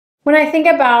When I think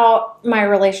about my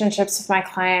relationships with my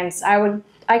clients,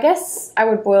 I guess I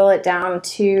would boil it down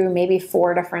to maybe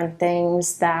 4 different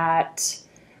things that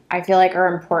I feel like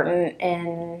are important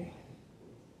in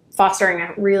fostering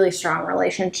a really strong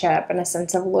relationship and a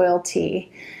sense of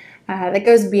loyalty that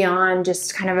goes beyond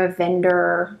just kind of a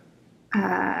vendor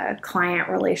client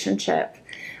relationship.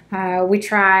 We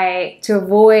try to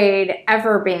avoid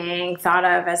ever being thought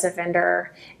of as a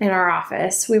vendor in our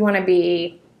office. We want to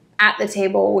be at the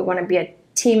table. We want to be a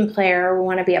team player. We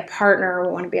want to be a partner.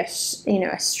 We want to be a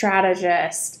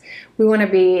strategist. We want to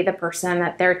be the person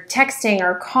that they're texting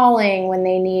or calling when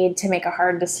they need to make a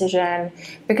hard decision,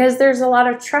 because there's a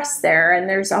lot of trust there, and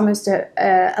there's almost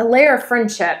a layer of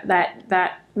friendship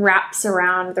that wraps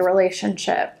around the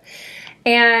relationship.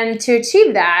 And to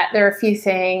achieve that, there are a few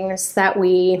things that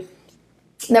we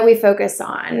focus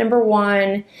on. Number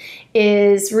one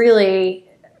is really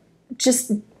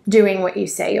just doing what you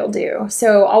say you'll do.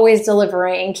 So always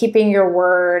delivering, keeping your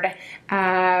word.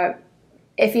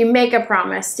 If you make a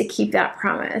promise, to keep that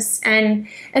promise. And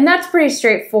that's pretty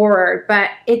straightforward, but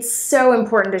it's so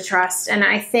important to trust. And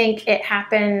I think it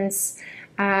happens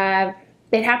to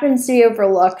be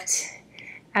overlooked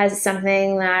as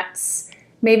something that's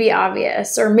maybe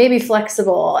obvious or maybe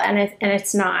flexible, and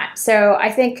it's not. So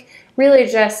I think really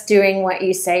just doing what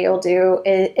you say you'll do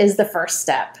is the first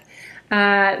step.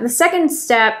 The second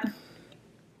step,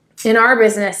 in our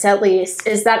business at least,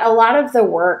 is that a lot of the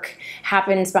work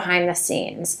happens behind the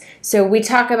scenes. So we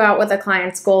talk about what the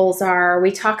client's goals are,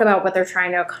 we talk about what they're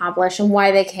trying to accomplish and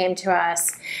why they came to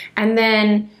us, and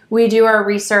then we do our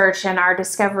research and our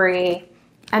discovery,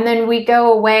 and then we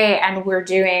go away and we're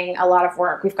doing a lot of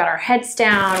work. We've got our heads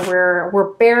down,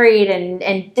 we're buried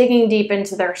and digging deep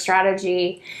into their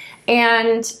strategy,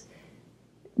 and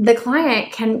the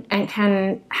client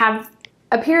can have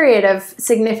a period of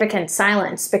significant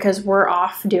silence because we're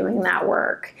off doing that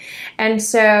work. And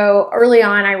so early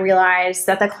on, I realized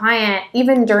that the client,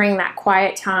 even during that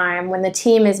quiet time when the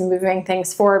team is moving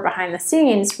things forward behind the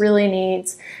scenes, really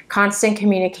needs constant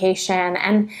communication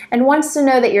and wants to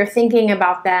know that you're thinking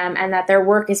about them and that their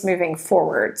work is moving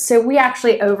forward. So we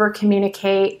actually over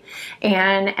communicate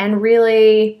and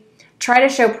really try to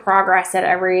show progress at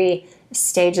every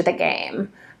stage of the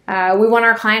game. We want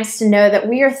our clients to know that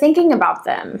we are thinking about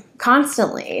them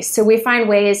constantly. So we find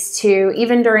ways to,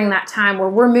 even during that time where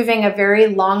we're moving a very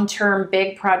long-term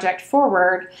big project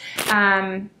forward,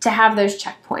 to have those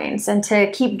checkpoints and to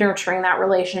keep nurturing that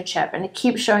relationship and to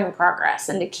keep showing progress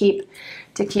and to keep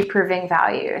proving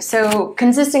value. So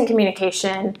consistent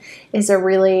communication is a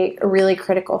really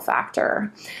critical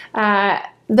factor.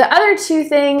 The other 2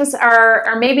 things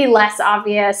are maybe less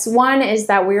obvious. One is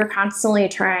that we're constantly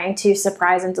trying to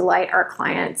surprise and delight our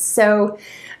clients. So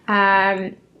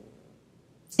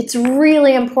it's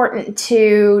really important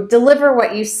to deliver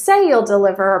what you say you'll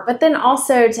deliver, but then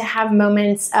also to have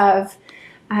moments of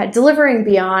delivering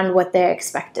beyond what they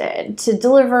expected, to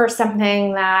deliver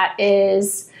something that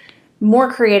is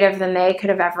more creative than they could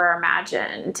have ever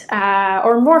imagined,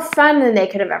 or more fun than they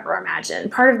could have ever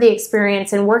imagined. Part of the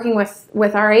experience in working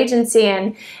with our agency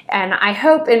and I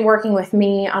hope in working with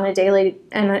me on a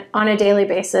daily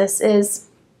basis is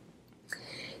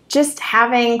just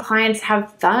having clients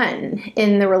have fun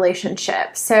in the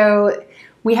relationship. So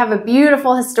we have a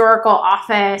beautiful historical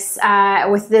office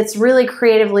with this really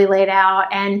creatively laid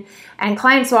out, and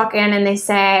clients walk in and they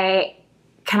say,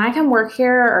 can I come work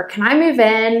here, or can I move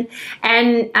in?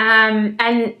 And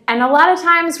a lot of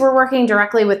times we're working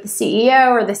directly with the CEO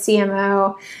or the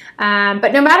CMO,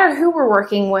 but no matter who we're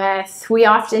working with, we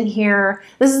often hear,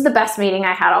 this is the best meeting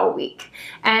I had all week.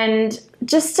 And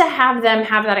just to have them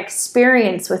have that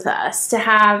experience with us, to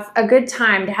have a good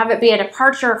time, to have it be a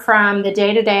departure from the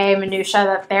day-to-day minutia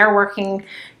that they're working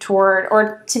toward,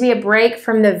 or to be a break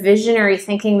from the visionary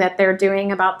thinking that they're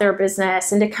doing about their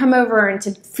business, and to come over and to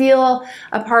feel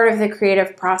a part of the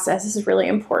creative process is really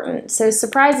important. So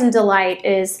surprise and delight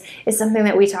is something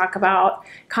that we talk about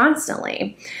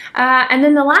constantly. And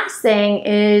then the last thing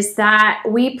is that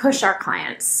we push our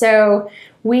clients. So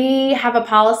we have a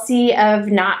policy of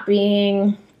not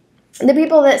being the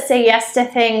people that say yes to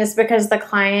things because the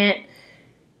client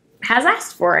has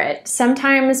asked for it.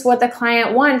 Sometimes what the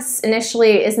client wants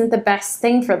initially isn't the best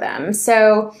thing for them.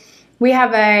 So we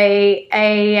have a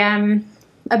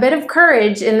bit of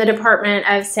courage in the department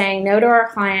of saying no to our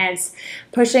clients,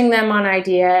 pushing them on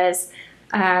ideas,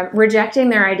 rejecting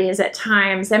their ideas at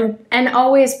times, and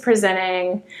always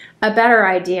presenting a better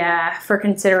idea for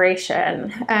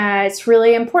consideration. It's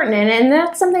really important, and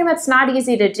that's something that's not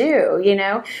easy to do. You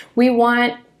know, we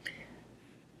want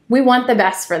the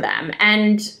best for them,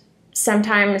 and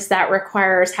sometimes that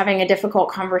requires having a difficult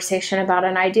conversation about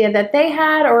an idea that they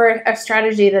had or a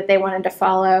strategy that they wanted to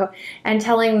follow, and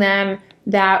telling them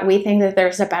that we think that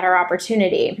there's a better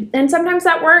opportunity. And sometimes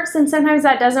that works, and sometimes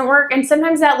that doesn't work, and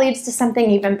sometimes that leads to something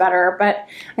even better. But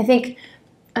I think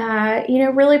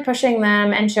really pushing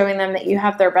them and showing them that you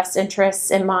have their best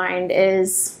interests in mind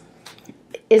is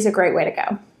a great way to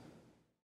go.